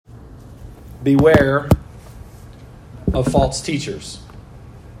beware of false teachers.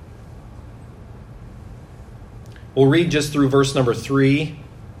 We'll read just through verse number 3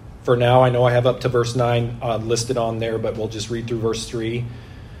 for now. I know I have up to verse 9 listed on there, but we'll just read through verse 3.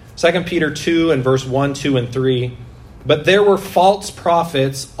 2 Peter 2 and verse 1, 2, and 3. But there were false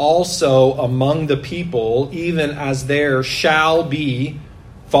prophets also among the people, even as there shall be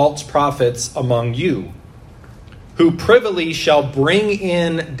false prophets among you, who privily shall bring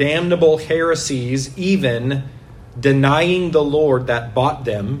in damnable heresies, even denying the Lord that bought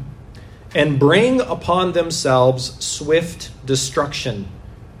them, and bring upon themselves swift destruction.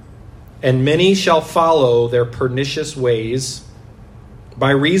 And many shall follow their pernicious ways,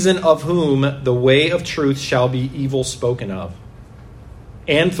 by reason of whom the way of truth shall be evil spoken of.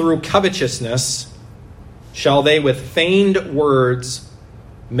 And through covetousness shall they with feigned words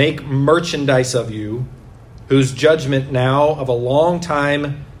make merchandise of you, whose judgment now of a long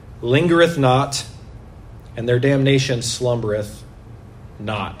time lingereth not, and their damnation slumbereth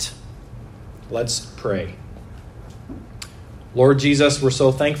not. Let's pray. Lord Jesus, we're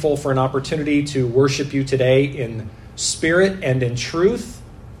so thankful for an opportunity to worship you today in spirit and in truth.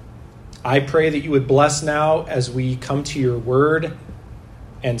 I pray that you would bless now as we come to your word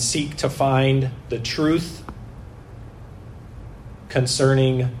and seek to find the truth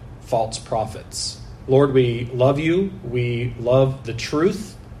concerning false prophets. Lord, we love you. We love the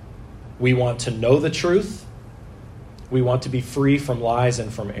truth. We want to know the truth. We want to be free from lies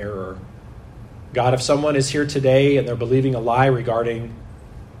and from error. God, if someone is here today and they're believing a lie regarding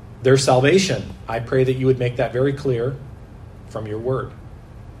their salvation, I pray that you would make that very clear from your word.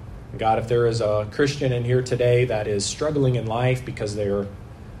 God, if there is a Christian in here today that is struggling in life because they're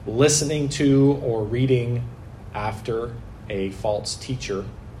listening to or reading after a false teacher,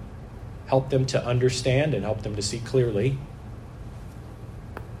 help them to understand and help them to see clearly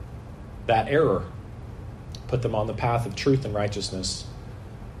that error. Put them on the path of truth and righteousness.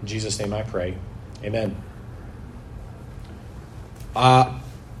 In Jesus' name I pray. Amen.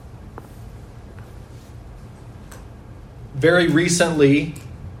 Very recently,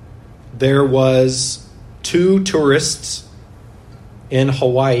 there was 2 tourists in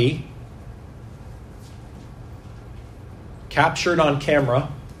Hawaii captured on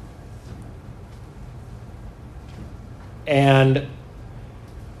camera, and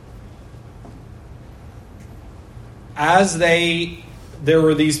as there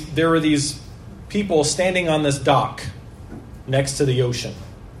were these people standing on this dock next to the ocean.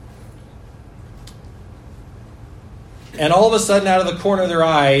 And all of a sudden, out of the corner of their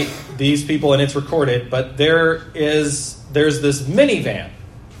eye, these people, and it's recorded, but there's this minivan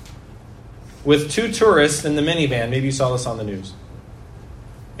with 2 tourists in the minivan. Maybe you saw this on the news.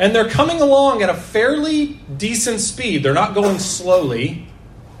 And they're coming along at a fairly decent speed. They're not going slowly.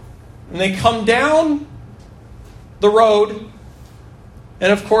 And they come down the road.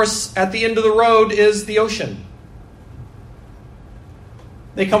 And of course, at the end of the road is the ocean.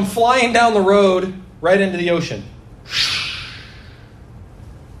 They come flying down the road right into the ocean.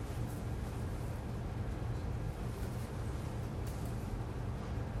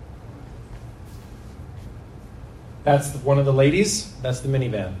 That's one of the ladies. That's the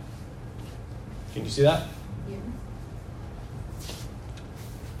minivan. Can you see that? Yeah.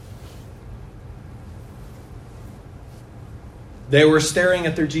 They were staring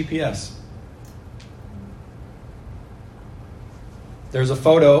at their GPS. There's a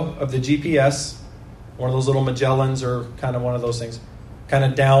photo of the GPS, one of those little Magellans or kind of one of those things, kind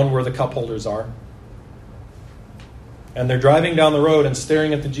of down where the cup holders are. And they're driving down the road and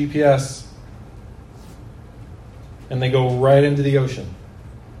staring at the GPS, and they go right into the ocean.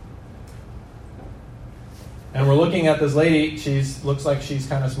 And we're looking at this lady. She looks like she's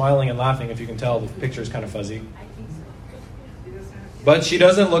kind of smiling and laughing. If you can tell, the picture is kind of fuzzy. I think so. But she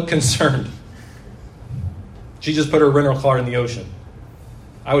doesn't look concerned. She just put her rental car in the ocean.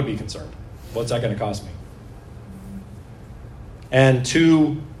 I would be concerned. What's that going to cost me? And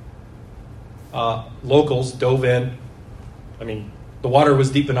 2 locals dove in. I mean, the water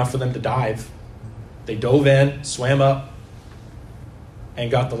was deep enough for them to dive. They dove in, swam up, and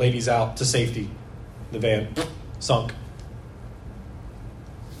got the ladies out to safety. The van sunk.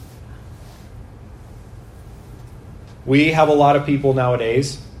 We have a lot of people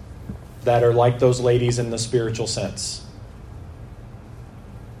nowadays that are like those ladies in the spiritual sense.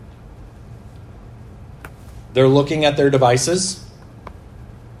 They're looking at their devices.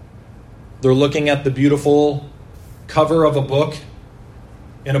 They're looking at the beautiful cover of a book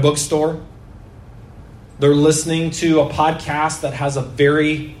in a bookstore. They're listening to a podcast that has a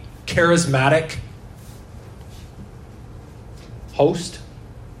very charismatic host.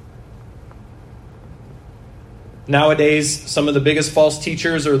 Nowadays, some of the biggest false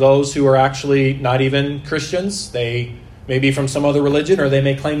teachers are those who are actually not even Christians. They may be from some other religion, or they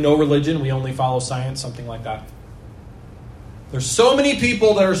may claim no religion. We only follow science, something like that. There's so many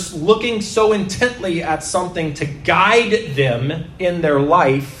people that are looking so intently at something to guide them in their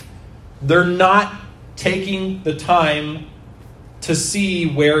life, they're not taking the time to see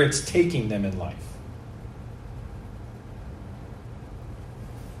where it's taking them in life.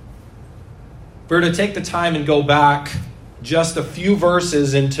 If we're to take the time and go back just a few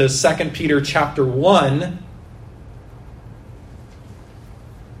verses into 2 Peter chapter 1,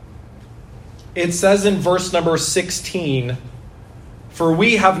 it says in verse number 16, "For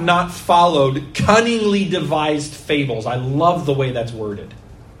we have not followed cunningly devised fables." I love the way that's worded.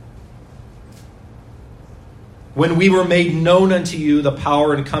 "When we were made known unto you the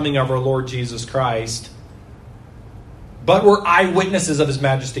power and coming of our Lord Jesus Christ, but were eyewitnesses of his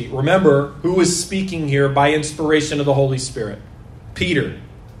majesty." Remember, who is speaking here by inspiration of the Holy Spirit? Peter,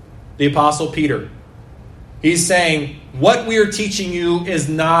 the Apostle Peter. He's saying, what we are teaching you is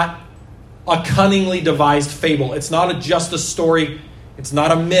not a cunningly devised fable. It's not just a story. It's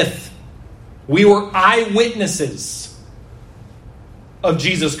not a myth. We were eyewitnesses of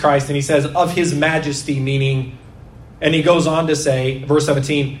Jesus Christ. And he says, of his majesty, meaning, and he goes on to say, verse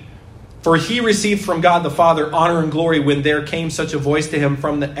 17, "For he received from God the Father honor and glory when there came such a voice to him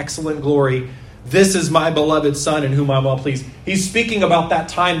from the excellent glory, 'This is my beloved Son in whom I'm well pleased.'" He's speaking about that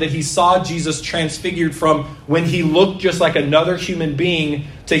time that he saw Jesus transfigured from when he looked just like another human being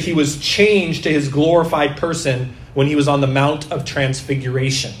to he was changed to his glorified person when he was on the Mount of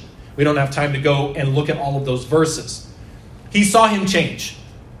Transfiguration. We don't have time to go and look at all of those verses. He saw him change.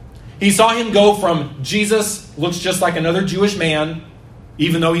 He saw him go from Jesus looks just like another Jewish man,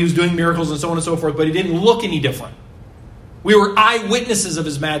 even though he was doing miracles and so on and so forth, but he didn't look any different. We were eyewitnesses of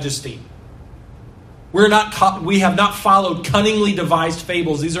his majesty. We have not followed cunningly devised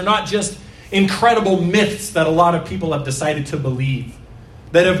fables. These are not just incredible myths that a lot of people have decided to believe,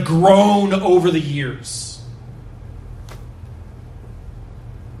 that have grown over the years.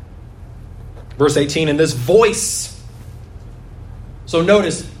 Verse 18, "And this voice." So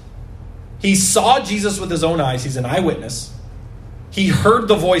notice, he saw Jesus with his own eyes. He's an eyewitness. He heard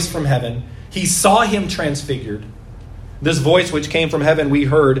the voice from heaven. He saw him transfigured. This voice which came from heaven we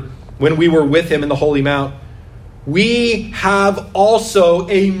heard when we were with him in the holy mount. We have also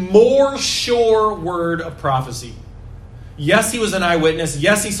a more sure word of prophecy. Yes, he was an eyewitness.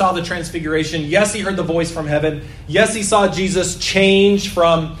 Yes, he saw the transfiguration. Yes, he heard the voice from heaven. Yes, he saw Jesus change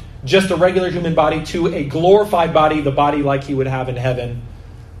from just a regular human body to a glorified body, the body like he would have in heaven.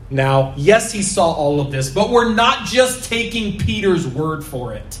 Now, yes, he saw all of this, but we're not just taking Peter's word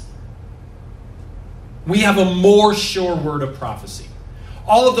for it. We have a more sure word of prophecy.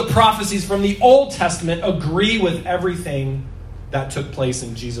 All of the prophecies from the Old Testament agree with everything that took place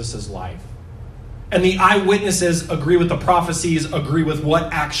in Jesus' life. And the eyewitnesses agree with the prophecies, agree with what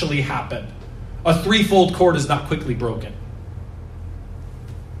actually happened. A threefold cord is not quickly broken.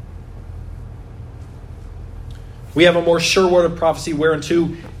 We have a more sure word of prophecy, whereunto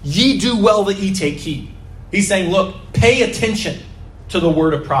ye do well that ye take heed. He's saying, look, pay attention to the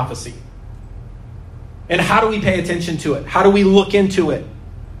word of prophecy. And how do we pay attention to it? How do we look into it?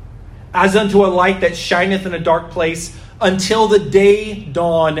 As unto a light that shineth in a dark place, until the day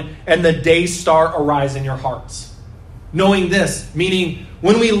dawn and the day star arise in your hearts. Knowing this, meaning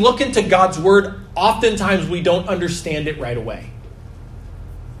when we look into God's word, oftentimes we don't understand it right away.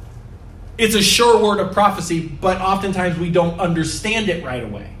 It's a sure word of prophecy, but oftentimes we don't understand it right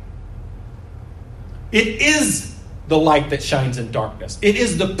away. It is the light that shines in darkness. It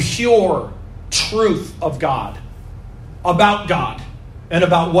is the pure truth of God, about God, and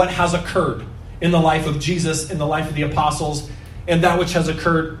about what has occurred in the life of Jesus, in the life of the apostles, and that which has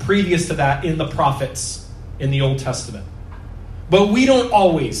occurred previous to that in the prophets in the Old Testament. But we don't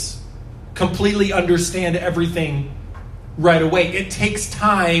always completely understand everything right away. It takes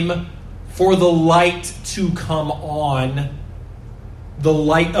time for the light to come on, the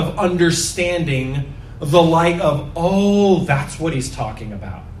light of understanding, the light of, oh, that's what he's talking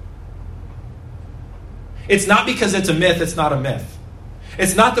about. It's not because it's a myth, it's not a myth.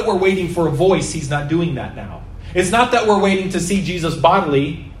 It's not that we're waiting for a voice, he's not doing that now. It's not that we're waiting to see Jesus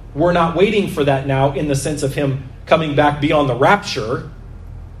bodily, we're not waiting for that now in the sense of him coming back beyond the rapture.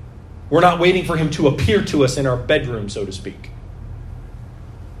 We're not waiting for him to appear to us in our bedroom, so to speak.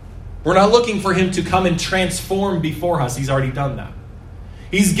 We're not looking for him to come and transform before us. He's already done that.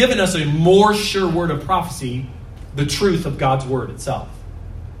 He's given us a more sure word of prophecy, the truth of God's word itself.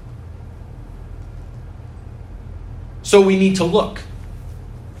 So we need to look.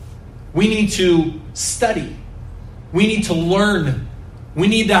 We need to study. We need to learn. We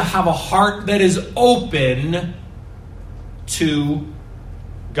need to have a heart that is open to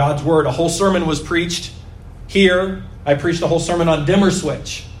God's word. A whole sermon was preached here. I preached a whole sermon on dimmer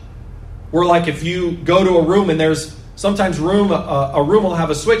switch. Where like if you go to a room and there's sometimes a room will have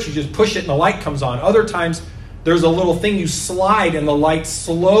a switch, you just push it and the light comes on. Other times there's a little thing you slide and the lights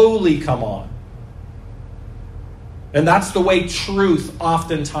slowly come on. And that's the way truth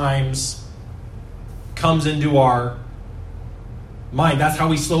oftentimes comes into our mind. That's how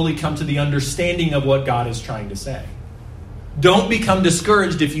we slowly come to the understanding of what God is trying to say. Don't become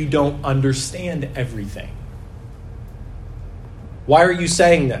discouraged if you don't understand everything. Why are you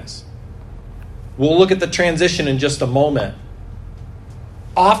saying this? We'll look at the transition in just a moment.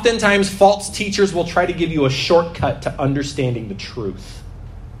 Oftentimes, false teachers will try to give you a shortcut to understanding the truth.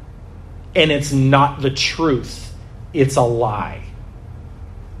 And it's not the truth. It's a lie.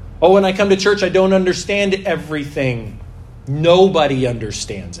 Oh, when I come to church, I don't understand everything. Nobody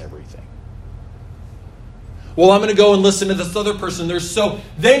understands everything. Well, I'm going to go and listen to this other person.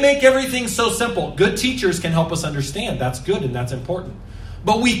 They make everything so simple. Good teachers can help us understand. That's good and that's important.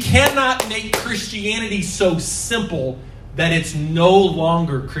 But we cannot make Christianity so simple that it's no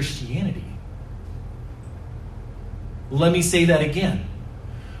longer Christianity. Let me say that again.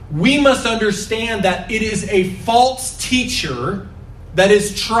 We must understand that it is a false teacher that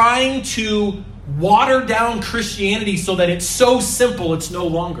is trying to water down Christianity so that it's so simple it's no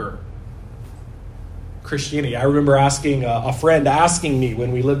longer Christianity. I remember asking a friend asking me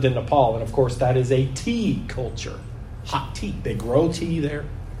when we lived in Nepal, and of course that is a tea culture. Hot tea. They grow tea there.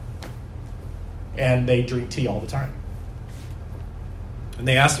 And they drink tea all the time. And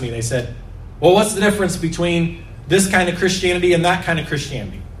they asked me, they said, well, what's the difference between this kind of Christianity and that kind of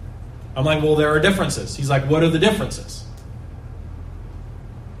Christianity? I'm like, well, there are differences. He's like, what are the differences?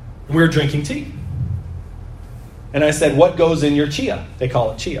 And we were drinking tea. And I said, what goes in your chia? They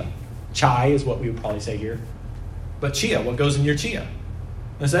call it chia. Chai is what we would probably say here. But chia, what goes in your chia?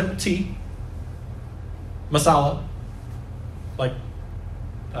 And I said, tea. Masala. Like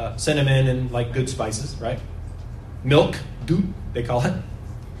cinnamon and like good spices, right? Milk, doodh, they call it.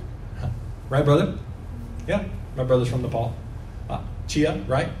 Right, brother? Yeah, my brother's from Nepal. Chia,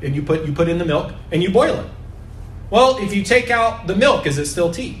 right? And you put in the milk and you boil it. Well, if you take out the milk, is it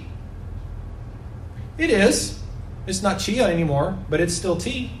still tea? It is. It's not chia anymore, but it's still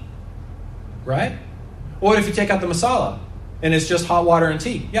tea. Right? What if you take out the masala and it's just hot water and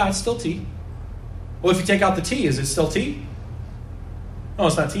tea? Yeah, it's still tea. Well, if you take out the tea, is it still tea? No,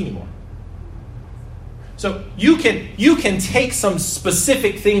 it's not tea anymore. So you can take some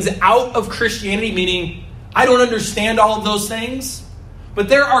specific things out of Christianity, meaning I don't understand all of those things, but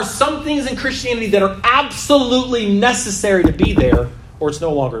there are some things in Christianity that are absolutely necessary to be there, or it's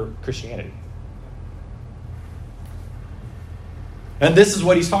no longer Christianity. And this is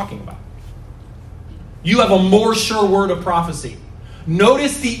what he's talking about. You have a more sure word of prophecy.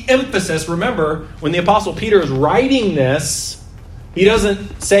 Notice the emphasis. Remember, when the Apostle Peter is writing this, he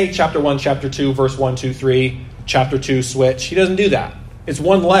doesn't say chapter 1, chapter 2, verse 1, 2, 3, chapter 2, switch. He doesn't do that. It's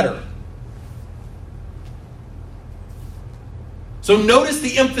one letter. So notice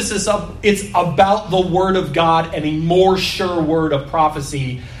the emphasis of it's about the word of God and a more sure word of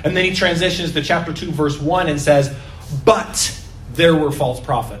prophecy. And then he transitions to chapter 2, verse 1 and says, but there were false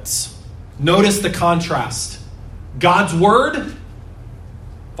prophets. Notice the contrast. God's word,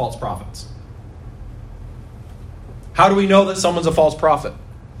 false prophets. How do we know that someone's a false prophet?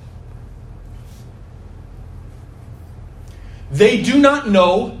 They do not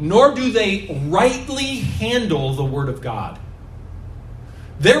know, nor do they rightly handle the word of God.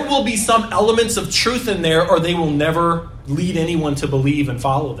 There will be some elements of truth in there, or they will never lead anyone to believe and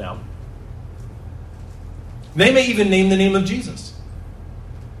follow them. They may even name the name of Jesus.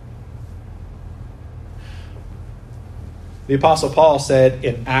 The Apostle Paul said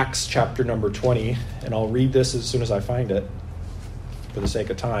in Acts chapter number 20, and I'll read this as soon as I find it for the sake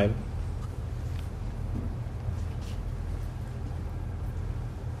of time.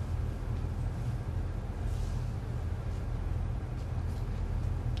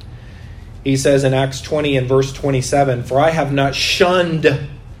 He says in Acts 20 and verse 27, for I have not shunned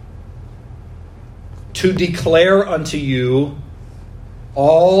to declare unto you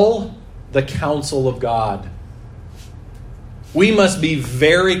all the counsel of God. We must be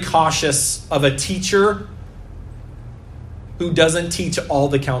very cautious of a teacher who doesn't teach all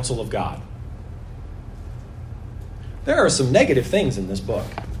the counsel of God. There are some negative things in this book.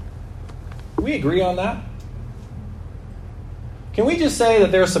 Can we agree on that? Can we just say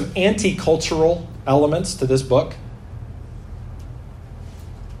that there are some anti-cultural elements to this book?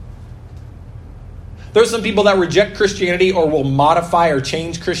 There's some people that reject Christianity or will modify or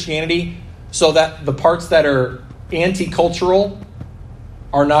change Christianity so that the parts that are anti-cultural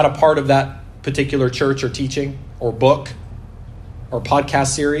are not a part of that particular church or teaching or book or podcast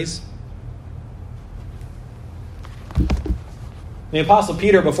series. The Apostle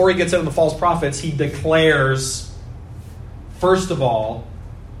Peter, before he gets into the false prophets, he declares, first of all,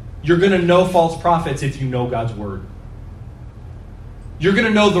 you're going to know false prophets if you know God's word. You're going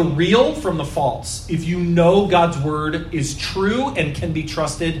to know the real from the false if you know God's word is true and can be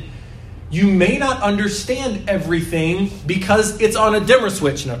trusted. You may not understand everything because it's on a dimmer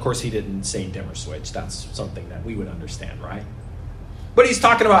switch. And of course, he didn't say dimmer switch. That's something that we would understand, right? But he's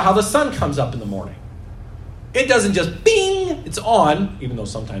talking about how the sun comes up in the morning. It doesn't just bing, it's on, even though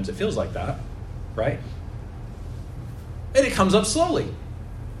sometimes it feels like that, right? And it comes up slowly.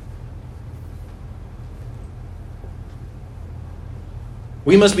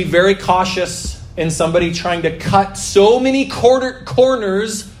 We must be very cautious in somebody trying to cut so many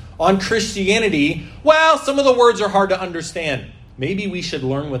corners on Christianity. Well, some of the words are hard to understand. Maybe we should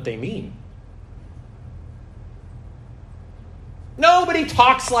learn what they mean. Nobody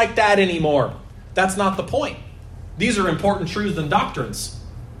talks like that anymore. That's not the point. These are important truths and doctrines.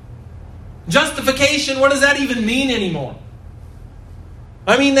 Justification, what does that even mean anymore?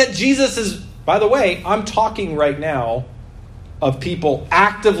 I mean that Jesus is, by the way, I'm talking right now of people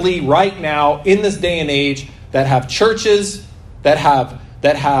actively right now in this day and age that have churches, that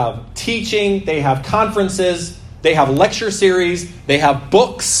have teaching, they have conferences, they have lecture series, they have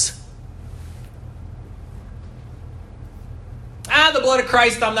books. The blood of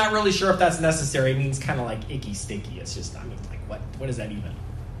Christ, I'm not really sure if that's necessary. It means kind of like icky sticky. It's just, I mean, like what is that even?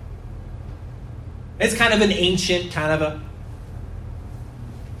 It's kind of an ancient kind of a...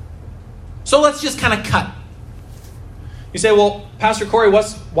 So let's just kind of cut. You say, well, Pastor Corey,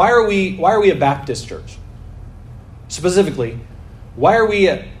 why are we a Baptist church? Specifically, why are we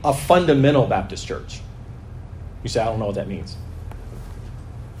a fundamental Baptist church? You say, I don't know what that means.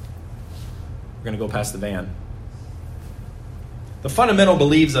 We're going to go past the van. The fundamental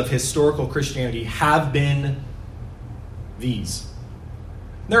beliefs of historical Christianity have been these.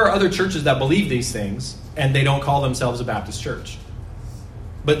 There are other churches that believe these things, and they don't call themselves a Baptist church.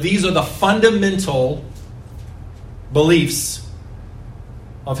 But these are the fundamental beliefs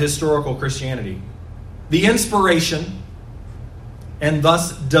of historical Christianity. The inspiration and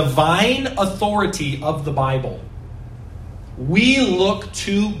thus divine authority of the Bible. We look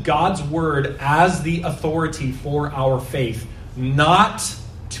to God's word as the authority for our faith, not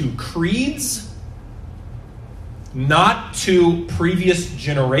to creeds, not to previous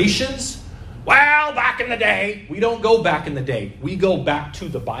generations. Well, back in the day. We don't go back in the day. We go back to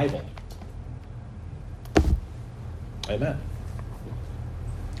the Bible. Amen.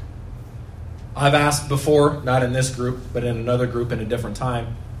 I've asked before, not in this group, but in another group in a different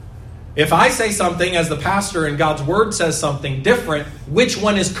time. If I say something as the pastor and God's word says something different, which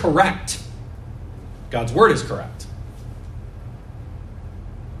one is correct? God's word is correct.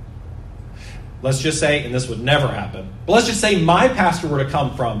 Let's just say, and this would never happen, but let's just say my pastor were to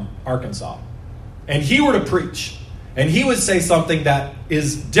come from Arkansas, and he were to preach, and he would say something that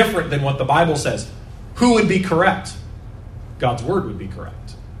is different than what the Bible says. Who would be correct? God's word would be correct.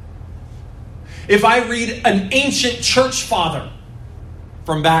 If I read an ancient church father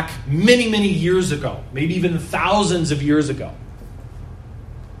from back many, many years ago, maybe even thousands of years ago,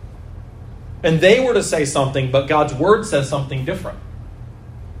 and they were to say something, but God's word says something different,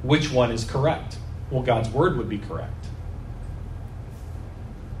 which one is correct? Well, God's word would be correct.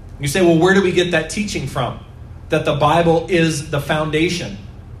 You say, well, where do we get that teaching from? That the Bible is the foundation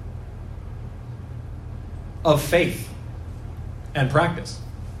of faith and practice.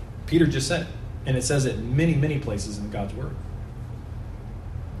 Peter just said it, and it says it in many, many places in God's word.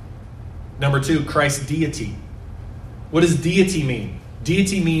 Number 2, Christ's deity. What does deity mean?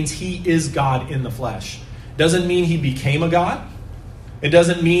 Deity means he is God in the flesh. Doesn't mean he became a God. It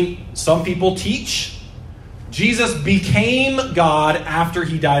doesn't mean, some people teach, Jesus became God after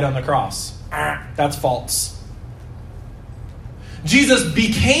he died on the cross. That's false. Jesus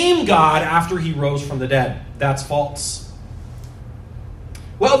became God after he rose from the dead. That's false.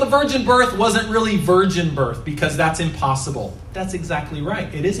 Well, the virgin birth wasn't really virgin birth because that's impossible. That's exactly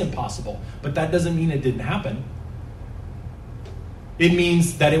right. It is impossible. But that doesn't mean it didn't happen. It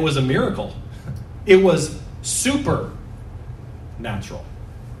means that it was a miracle. It was supernatural.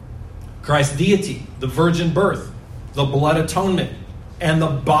 Christ's deity, the virgin birth, the blood atonement, and the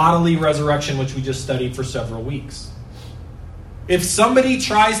bodily resurrection, which we just studied for several weeks. If somebody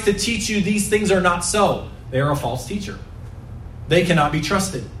tries to teach you these things are not so, they are a false teacher. They cannot be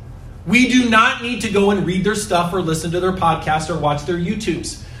trusted. We do not need to go and read their stuff or listen to their podcasts or watch their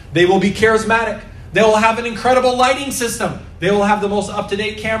YouTubes. They will be charismatic. They will have an incredible lighting system. They will have the most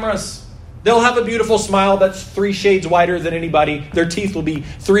up-to-date cameras. They'll have a beautiful smile that's 3 shades wider than anybody. Their teeth will be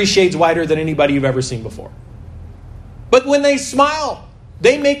 3 shades wider than anybody you've ever seen before. But when they smile,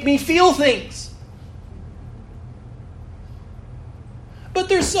 they make me feel things. But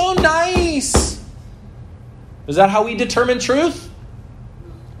they're so nice. Is that how we determine truth?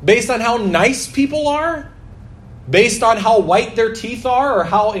 Based on how nice people are? Based on how white their teeth are, or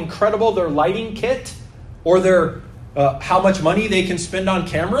how incredible their lighting kit, or their how much money they can spend on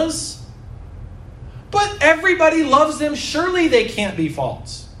cameras? But everybody loves them. Surely they can't be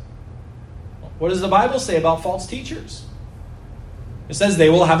false. What does the Bible say about false teachers? It says they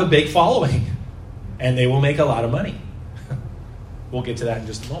will have a big following and they will make a lot of money. We'll get to that in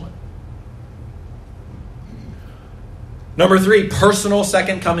just a moment. Number 3, personal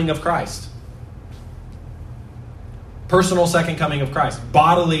second coming of Christ. Personal second coming of Christ.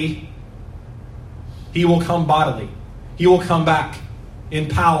 Bodily. He will come bodily. He will come back in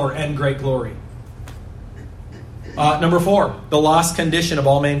power and great glory. Number 4, the lost condition of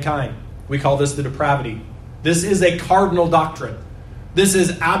all mankind. We call this the depravity. This is a cardinal doctrine. This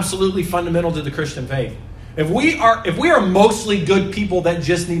is absolutely fundamental to the Christian faith. If we are mostly good people that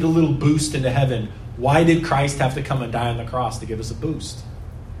just need a little boost into heaven, why did Christ have to come and die on the cross to give us a boost?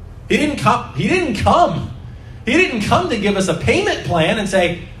 He didn't come to give us a payment plan and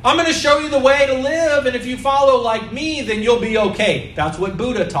say, I'm going to show you the way to live, and if you follow like me, then you'll be okay. That's what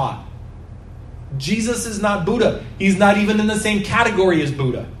Buddha taught. Jesus is not Buddha. He's not even in the same category as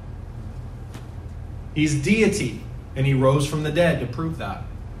Buddha. He's deity, and he rose from the dead to prove that.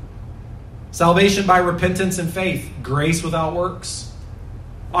 Salvation by repentance and faith, grace without works.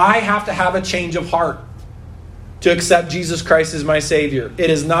 I have to have a change of heart to accept Jesus Christ as my Savior. It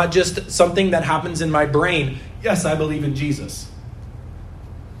is not just something that happens in my brain. Yes, I believe in Jesus.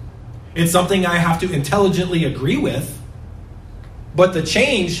 It's something I have to intelligently agree with. But the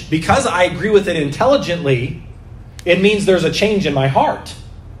change, because I agree with it intelligently, it means there's a change in my heart.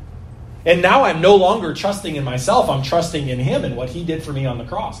 And now I'm no longer trusting in myself. I'm trusting in Him and what He did for me on the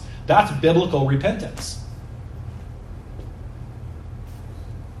cross. That's biblical repentance.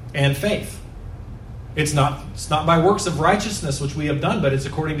 And faith. It's not by works of righteousness which we have done, but it's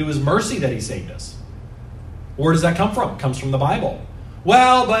according to His mercy that He saved us. Where does that come from? It comes from the Bible.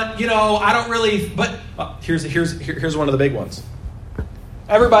 Well, but I don't really. But here's one of the big ones.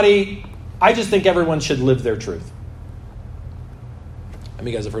 I just think everyone should live their truth. How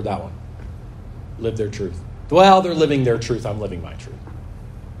many of you guys have heard that one? Live their truth. Well, they're living their truth. I'm living my truth.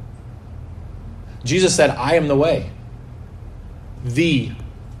 Jesus said, I am the way, the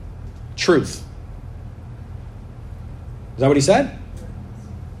truth. Is that what He said?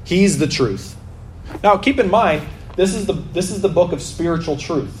 He's the truth. Now, keep in mind, this is the book of spiritual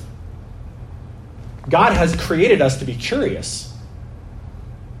truth. God has created us to be curious.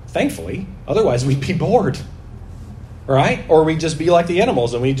 Thankfully, otherwise we'd be bored. Right? Or we'd just be like the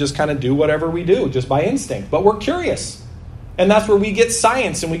animals and we just kind of do whatever we do just by instinct. But we're curious. And that's where we get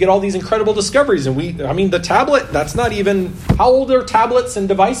science and we get all these incredible discoveries. And the tablet, that's not even, how old are tablets and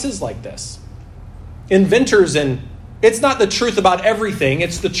devices like this? Inventors, and it's not the truth about everything.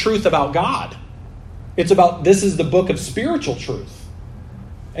 It's the truth about God. It's about, this is the book of spiritual truth.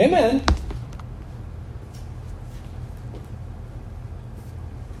 Amen.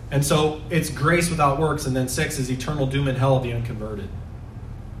 And so it's grace without works. And then 6 is eternal doom in hell of the unconverted.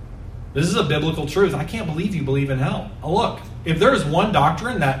 This is a biblical truth. I can't believe you believe in hell. Oh, look, if there's one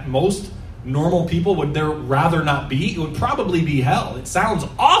doctrine that most normal people would rather not be, it would probably be hell. It sounds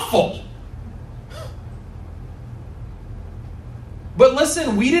awful. But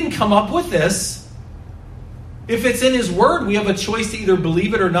listen, we didn't come up with this. If it's in His Word, we have a choice to either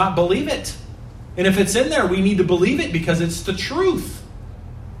believe it or not believe it. And if it's in there, we need to believe it because it's the truth.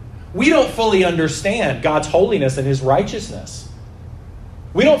 We don't fully understand God's holiness and His righteousness.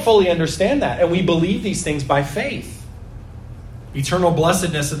 We don't fully understand that, and we believe these things by faith. Eternal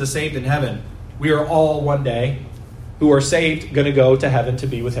blessedness of the saved in heaven. We are all one day, who are saved, going to go to heaven to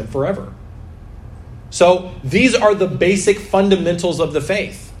be with Him forever. So these are the basic fundamentals of the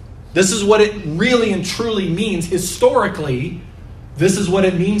faith. This is what it really and truly means historically. This is what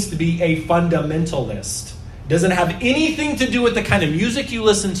it means to be a fundamentalist. It doesn't have anything to do with the kind of music you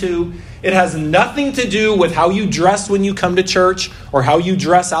listen to. It has nothing to do with how you dress when you come to church or how you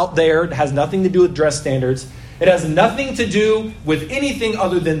dress out there. It has nothing to do with dress standards. It has nothing to do with anything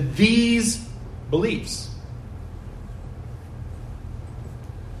other than these beliefs.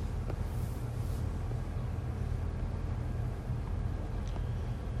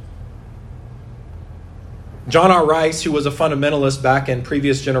 John R. Rice, who was a fundamentalist back in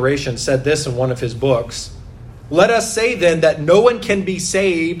previous generations, said this in one of his books. Let us say then that no one can be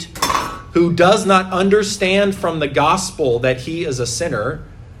saved who does not understand from the gospel that he is a sinner,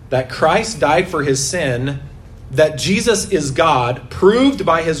 that Christ died for his sin, that Jesus is God, proved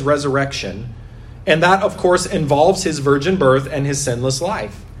by his resurrection, and that, of course, involves his virgin birth and his sinless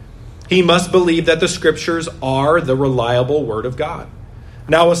life. He must believe that the scriptures are the reliable word of God.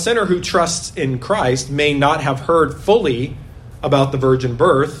 Now, a sinner who trusts in Christ may not have heard fully about the virgin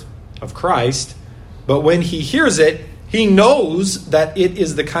birth of Christ, but when he hears it, he knows that it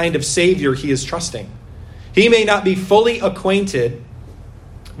is the kind of Savior he is trusting. He may not be fully acquainted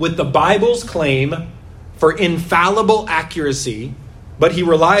with the Bible's claim for infallible accuracy, but he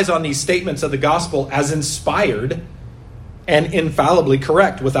relies on these statements of the gospel as inspired and infallibly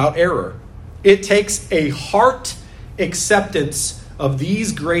correct without error. It takes a heart acceptance of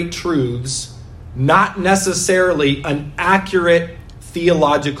these great truths, not necessarily an accurate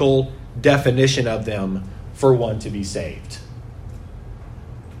theological definition of them for one to be saved.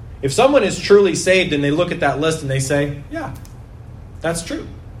 If someone is truly saved and they look at that list and they say, yeah, that's true.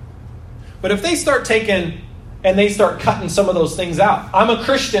 But if they start taking and they start cutting some of those things out, I'm a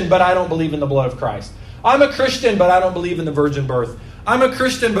Christian, but I don't believe in the blood of Christ. I'm a Christian, but I don't believe in the virgin birth. I'm a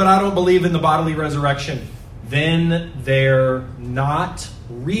Christian, but I don't believe in the bodily resurrection. Then they're not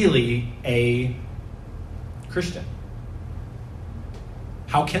really a Christian.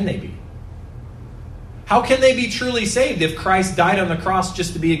 How can they be? How can they be truly saved if Christ died on the cross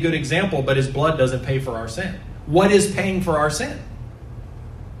just to be a good example, but his blood doesn't pay for our sin? What is paying for our sin?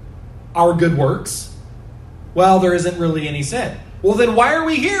 Our good works? Well, there isn't really any sin. Well, then why are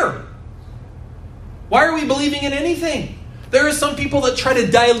we here? Why are we believing in anything? There are some people that try to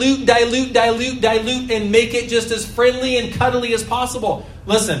dilute, and make it just as friendly and cuddly as possible.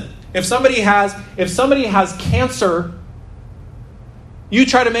 Listen, if somebody has cancer, you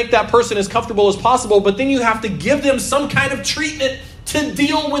try to make that person as comfortable as possible, but then you have to give them some kind of treatment to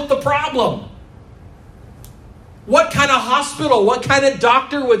deal with the problem. What kind of hospital, what kind of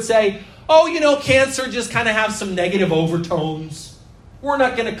doctor would say, oh, cancer just kind of have some negative overtones. We're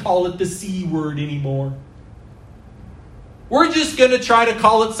not going to call it the C word anymore. We're just going to try to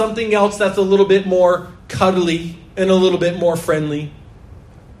call it something else that's a little bit more cuddly and a little bit more friendly.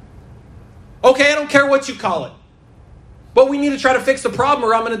 Okay, I don't care what you call it. But we need to try to fix the problem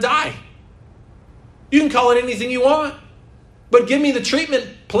or I'm going to die. You can call it anything you want. But give me the treatment,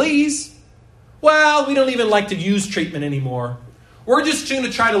 please. Well, we don't even like to use treatment anymore. We're just going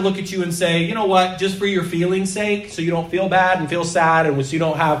to try to look at you and say, you know what, just for your feeling's sake, so you don't feel bad and feel sad and so you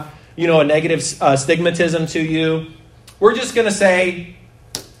don't have, a negative stigmatism to you, we're just going to say,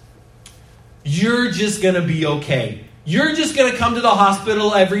 you're just going to be okay. You're just going to come to the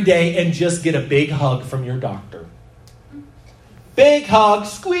hospital every day and just get a big hug from your doctor. Big hug,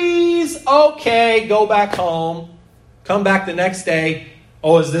 squeeze, okay, go back home. Come back the next day.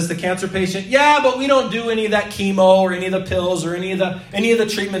 Oh, is this the cancer patient? Yeah, but we don't do any of that chemo or any of the pills or any of the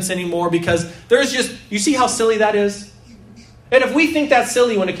treatments anymore because there's just, you see how silly that is? And if we think that's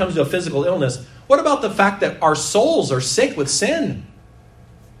silly when it comes to a physical illness, what about the fact that our souls are sick with sin?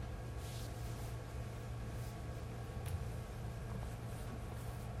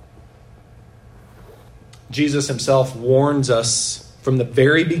 Jesus himself warns us from the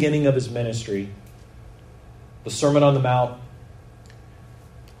very beginning of his ministry. The Sermon on the Mount.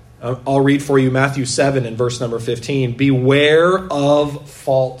 I'll read for you Matthew 7 and verse number 15. Beware of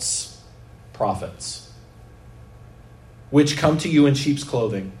false prophets, which come to you in sheep's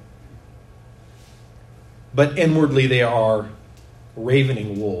clothing, but inwardly they are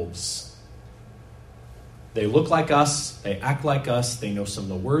ravening wolves. They look like us, they act like us, they know some of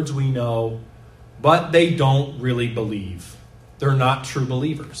the words we know, but they don't really believe. They're not true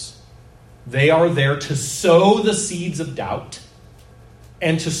believers. They are there to sow the seeds of doubt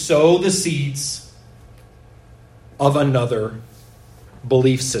and to sow the seeds of another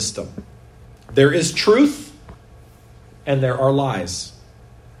belief system. There is truth and there are lies.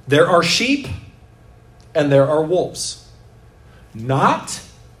 There are sheep and there are wolves. Not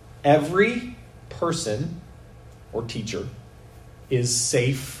every person or teacher is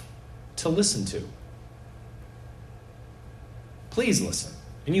safe to listen to. Please listen.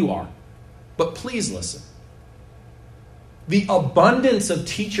 And you are. But please listen. The abundance of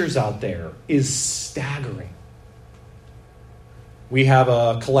teachers out there is staggering. We have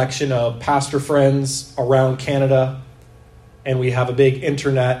a collection of pastor friends around Canada, and we have a big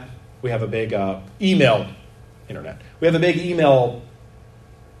internet. We have a big email internet. We have a big email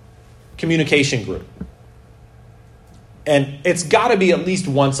communication group. And it's got to be at least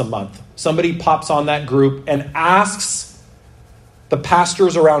once a month. Somebody pops on that group and asks the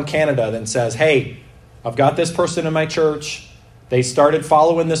pastors around Canada and says, hey, I've got this person in my church. They started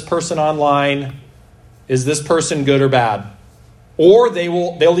following this person online. Is this person good or bad? Or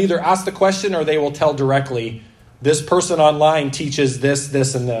they'll either ask the question or they will tell directly, this person online teaches this,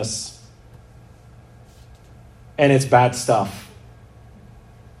 this, and this. And it's bad stuff.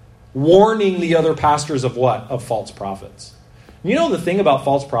 Warning the other pastors of what? Of false prophets. You know the thing about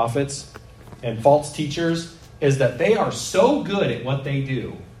false prophets and false teachers is that they are so good at what they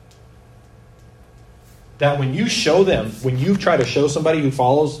do that when you show them, when you try to show somebody who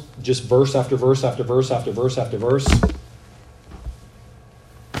follows just verse after verse after verse after verse after verse,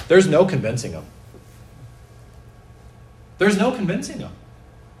 there's no convincing them. There's no convincing them.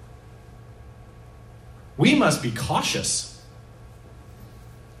 We must be cautious.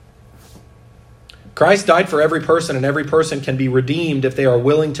 Christ died for every person, and every person can be redeemed if they are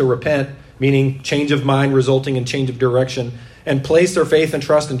willing to repent, meaning change of mind resulting in change of direction, and place their faith and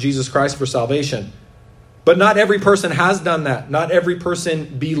trust in Jesus Christ for salvation. But not every person has done that. Not every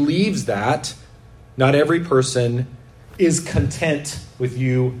person believes that. Not every person is content with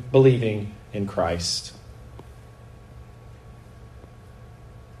you believing in Christ.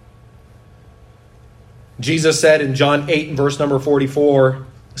 Jesus said in John 8 and verse number 44,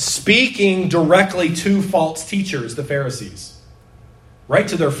 speaking directly to false teachers, the Pharisees. Right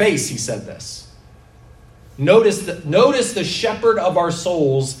to their face, he said this. Notice the shepherd of our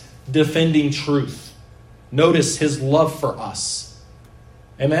souls defending truth. Notice his love for us.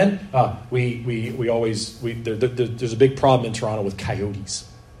 Amen? There's a big problem in Toronto with coyotes.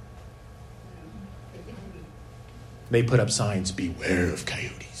 They put up signs, beware of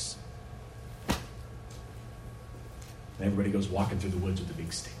coyotes. And everybody goes walking through the woods with a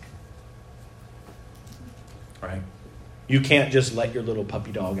big stick. Right? You can't just let your little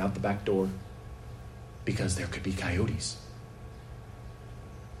puppy dog out the back door because there could be coyotes.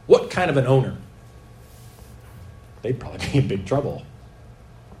 What kind of an owner? They'd probably be in big trouble.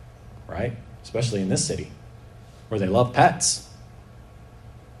 Right? Especially in this city where they love pets.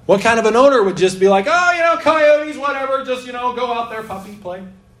 What kind of an owner would just be like, oh, coyotes, whatever, just, go out there, puppy, play?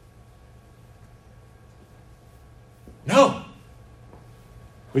 No.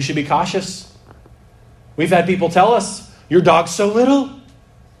 We should be cautious. We've had people tell us, your dog's so little.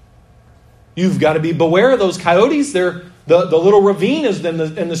 You've got to be beware of those coyotes. The little ravine is and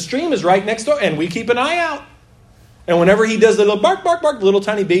the stream is right next door, and we keep an eye out. And whenever he does the little bark, bark, bark, little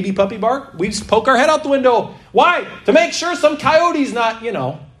tiny baby puppy bark, we just poke our head out the window. Why? To make sure some coyote's not,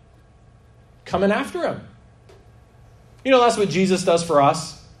 coming after him. That's what Jesus does for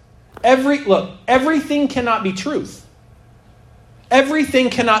us. Everything cannot be truth. Everything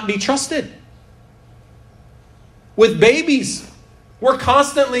cannot be trusted. With babies, we're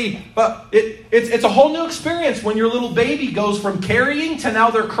constantly, it's a whole new experience when your little baby goes from carrying to now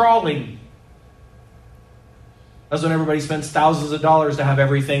they're crawling. That's when everybody spends thousands of dollars to have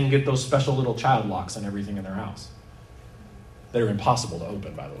everything, get those special little child locks and everything in their house. They're impossible to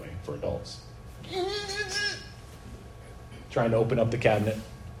open, by the way, for adults. Trying to open up the cabinet.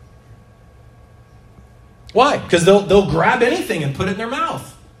 Why? Because they'll grab anything and put it in their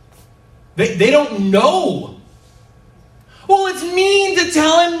mouth. They don't know. Well, it's mean to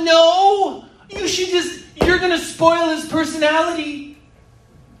tell him no. You're going to spoil his personality.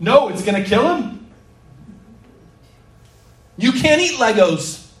 No, it's going to kill him. You can't eat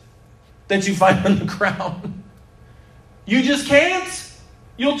Legos that you find on the ground. You just can't.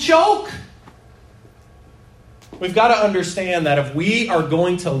 You'll choke. We've got to understand that if we are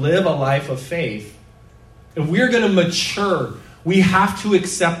going to live a life of faith, if we're going to mature, we have to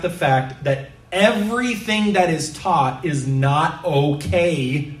accept the fact that everything that is taught is not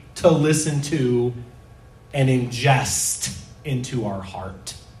okay to listen to and ingest into our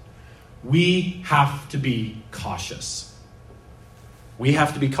heart. We have to be cautious. We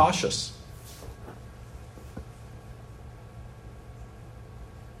have to be cautious.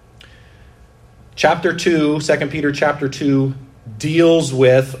 Chapter 2, 2 Peter chapter 2, deals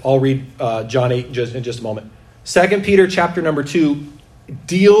with, I'll read John 8 in just a moment. 2 Peter chapter number 2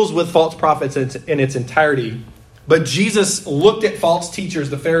 deals with false prophets in its entirety. But Jesus looked at false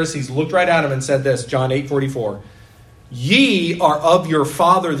teachers, the Pharisees, looked right at them and said this, John 8:44. Ye are of your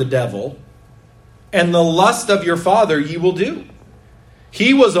father the devil, and the lust of your father ye will do.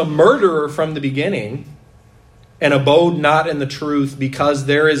 He was a murderer from the beginning, and abode not in the truth, because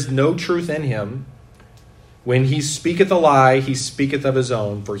there is no truth in him. When he speaketh a lie, he speaketh of his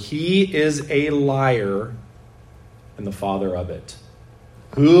own, for he is a liar and the father of it.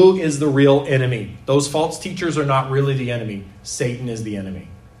 Who is the real enemy? Those false teachers are not really the enemy. Satan is the enemy.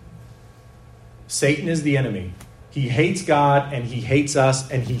 Satan is the enemy. He hates God, and he hates us,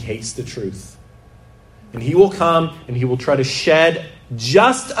 and he hates the truth. And he will come, and he will try to shed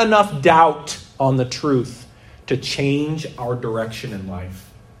just enough doubt on the truth to change our direction in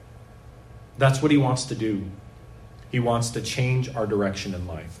life. That's what he wants to do. He wants to change our direction in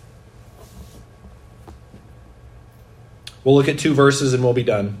life. We'll look at 2 verses and we'll be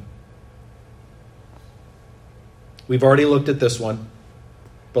done. We've already looked at this one,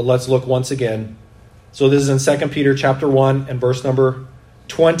 but let's look once again. So this is in 2 Peter chapter 1 and verse number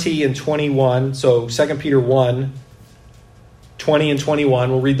 20 and 21. So 2 Peter 1, 20 and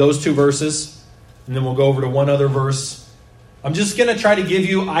 21. We'll read those 2 verses, and then we'll go over to one other verse. I'm just going to try to give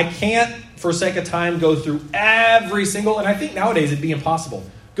you, I can't, for sake of time, go through every single, and I think nowadays it'd be impossible,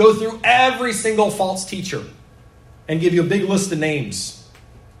 go through every single false teacher and give you a big list of names.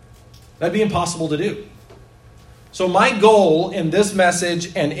 That'd be impossible to do. So my goal in this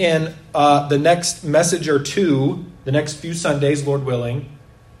message and in the next message or 2, the next few Sundays, Lord willing,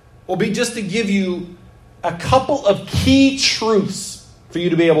 will be just to give you a couple of key truths for you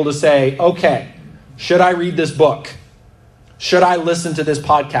to be able to say, okay, should I read this book? Should I listen to this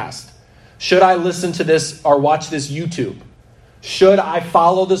podcast? Should I listen to this or watch this YouTube? Should I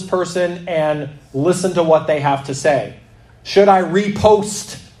follow this person and listen to what they have to say? Should I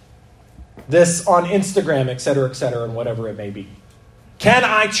repost this on Instagram, et cetera, and whatever it may be? Can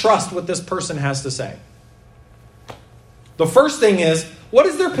I trust what this person has to say? The first thing is, what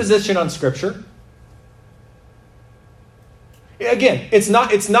is their position on Scripture? Again, it's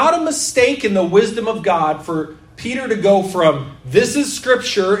not a mistake in the wisdom of God for Peter to go from this is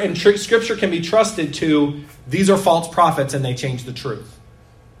Scripture and Scripture can be trusted to these are false prophets and they change the truth.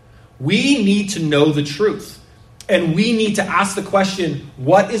 We need to know the truth. And we need to ask the question,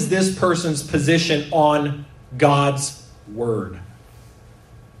 what is this person's position on God's Word?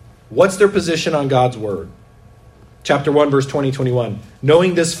 What's their position on God's Word? Chapter 1, verse 20, 21.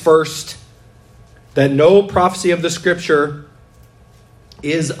 Knowing this first, that no prophecy of the Scripture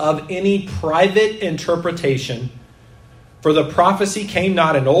is of any private interpretation. For the prophecy came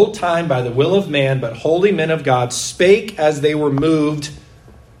not in old time by the will of man, but holy men of God spake as they were moved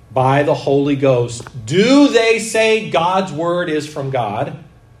by the Holy Ghost. Do they say God's word is from God?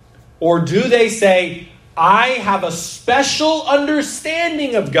 Or do they say, I have a special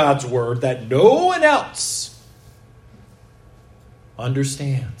understanding of God's word that no one else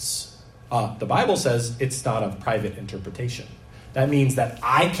understands? The Bible says it's not a private interpretation. That means that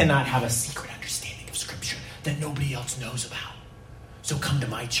I cannot have a secret understanding of Scripture that nobody else knows about. So come to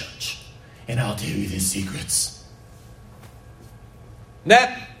my church and I'll tell you the secrets.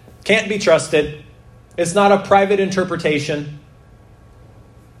 That can't be trusted. It's not a private interpretation.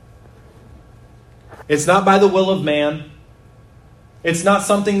 It's not by the will of man. It's not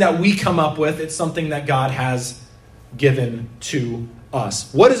something that we come up with. It's something that God has given to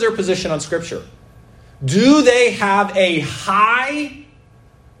us. What is their position on Scripture? Do they have a high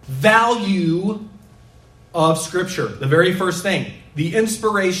value of Scripture? The very first thing, the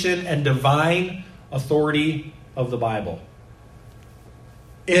inspiration and divine authority of the Bible.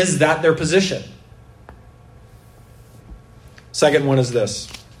 Is that their position? Second one is this.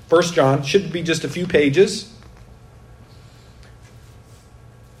 1 John, should be just a few pages.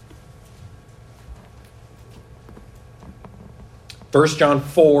 First John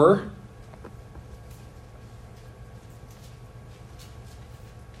 4.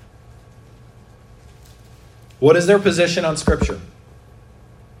 What is their position on Scripture?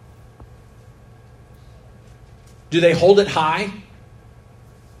 Do they hold it high?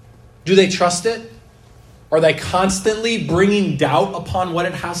 Do they trust it? Are they constantly bringing doubt upon what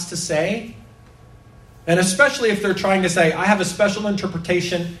it has to say? And especially if they're trying to say, I have a special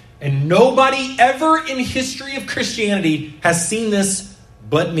interpretation and nobody ever in history of Christianity has seen this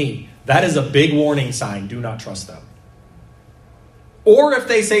but me. That is a big warning sign. Do not trust them. Or if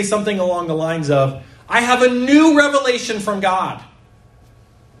they say something along the lines of, I have a new revelation from God.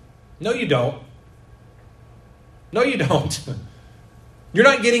 No, you don't. No, you don't. You're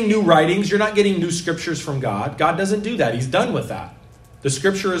not getting new writings. You're not getting new scriptures from God. God doesn't do that. He's done with that. The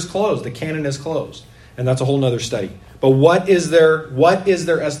scripture is closed. The canon is closed. And that's a whole nother study. But what is their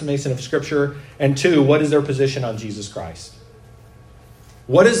estimation of Scripture? And 2, what is their position on Jesus Christ?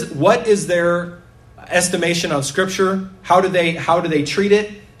 What is their estimation on Scripture? How do they treat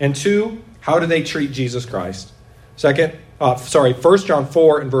it? And 2, how do they treat Jesus Christ? 1 John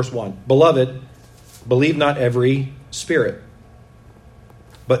 4 and verse 1. Beloved, believe not every spirit,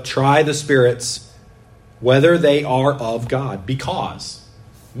 but try the spirits whether they are of God. Because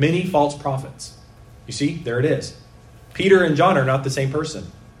Many false prophets. You see, there it is. Peter and John are not the same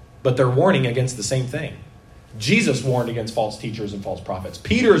person, but they're warning against the same thing. Jesus warned against false teachers and false prophets.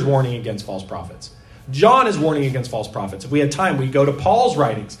 Peter is warning against false prophets. John is warning against false prophets. If we had time, we'd go to Paul's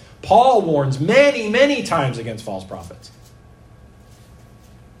writings. Paul warns many, many times against false prophets.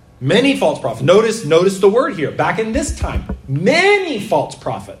 Many false prophets. Notice the word here. Back in this time, many false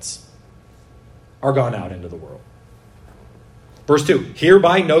prophets are gone out into the world. Verse 2,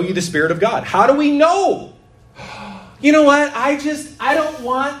 hereby know you the Spirit of God. How do we know? You know what? I don't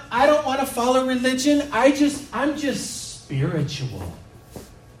want to follow religion. I'm just spiritual.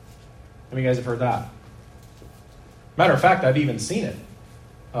 How many of you guys have heard that? Matter of fact, I've even seen it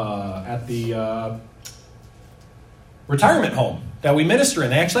at the retirement home that we minister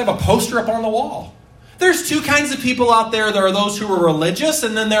in. They actually have a poster up on the wall. There's two kinds of people out there. There are those who are religious,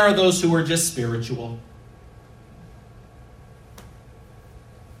 and then there are those who are just spiritual.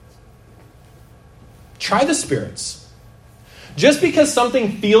 Try the spirits. Just because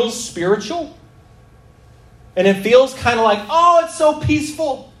something feels spiritual, and it feels kind of like, oh, it's so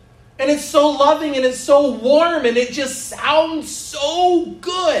peaceful, and it's so loving, and it's so warm, and it just sounds so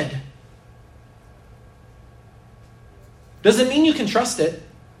good, doesn't mean you can trust it.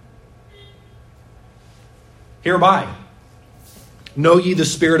 Hereby, know ye the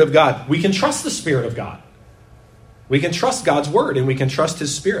Spirit of God. We can trust the Spirit of God. We can trust God's word, and we can trust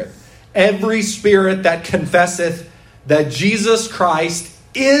His Spirit. Every spirit that confesseth that Jesus Christ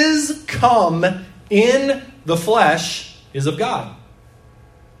is come in the flesh is of God.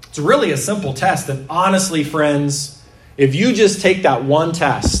 It's really a simple test. And honestly, friends, if you just take that one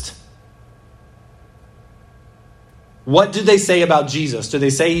test, what did they say about Jesus? Do they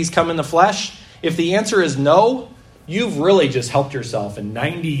say He's come in the flesh? If the answer is no, you've really just helped yourself. And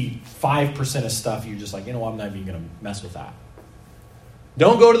 95% of stuff, you're just like, you know what, I'm not even going to mess with that.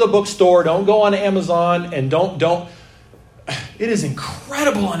 Don't go to the bookstore. Don't go on Amazon. And don't. It is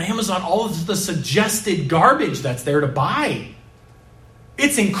incredible on Amazon, all of the suggested garbage that's there to buy.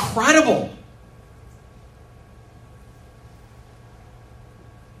 It's incredible.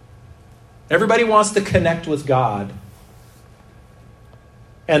 Everybody wants to connect with God.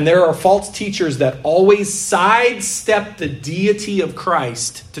 And there are false teachers that always sidestep the deity of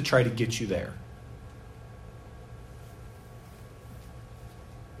Christ to try to get you there.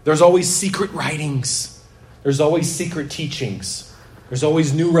 There's always secret writings. There's always secret teachings. There's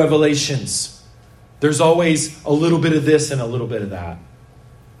always new revelations. There's always a little bit of this and a little bit of that.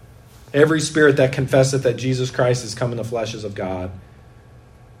 Every spirit that confesseth that Jesus Christ is come in the flesh is of God.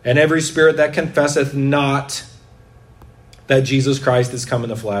 And every spirit that confesseth not that Jesus Christ is come in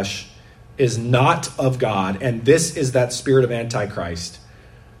the flesh is not of God. And this is that spirit of Antichrist,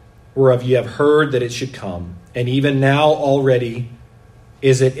 whereof ye have heard that it should come. And even now already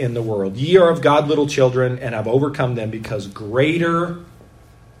is it in the world. Ye are of God, little children, and have overcome them, because greater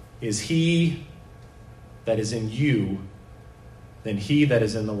is He that is in you than he that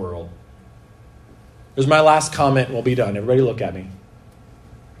is in the world. Here's my last comment, and we'll be done. Everybody look at me.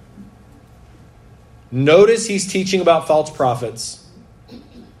 Notice he's teaching about false prophets,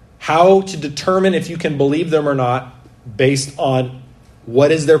 how to determine if you can believe them or not based on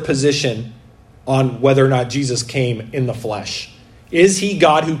what is their position on whether or not Jesus came in the flesh. Is he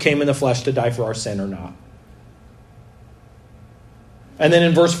God who came in the flesh to die for our sin or not? And then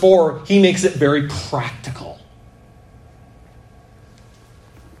in verse 4, he makes it very practical.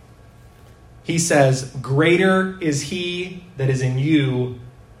 He says, greater is he that is in you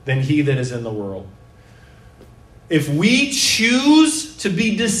than he that is in the world. If we choose to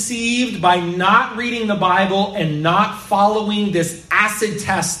be deceived by not reading the Bible and not following this acid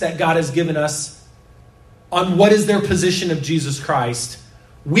test that God has given us on what is their position of Jesus Christ,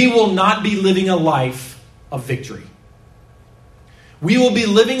 we will not be living a life of victory. We will be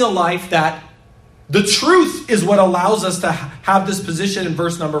living a life that the truth is what allows us to have this position in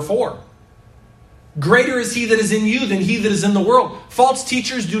verse number 4. Greater is he that is in you than he that is in the world. False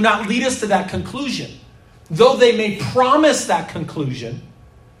teachers do not lead us to that conclusion. Though they may promise that conclusion,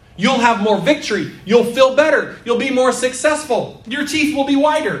 you'll have more victory. You'll feel better. You'll be more successful. Your teeth will be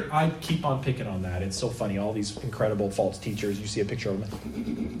whiter. I keep on picking on that. It's so funny. All these incredible false teachers. You see a picture of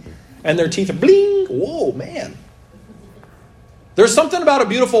them. And their teeth are bling. Whoa, man. There's something about a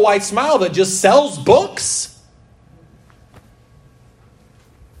beautiful white smile that just sells books.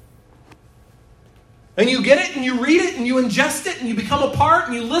 And you get it and you read it and you ingest it and you become a part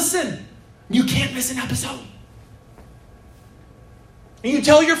and you listen. You can't miss an episode. And you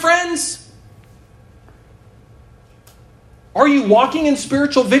tell your friends. Are you walking in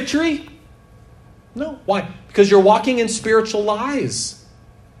spiritual victory? No. Why? Because you're walking in spiritual lies.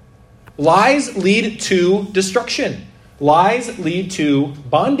 Lies lead to destruction. Lies lead to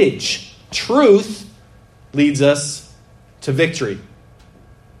bondage. Truth leads us to victory.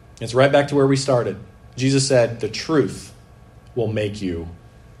 It's right back to where we started. Jesus said, the truth will make you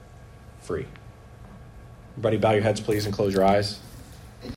free. Everybody bow your heads, please, and close your eyes.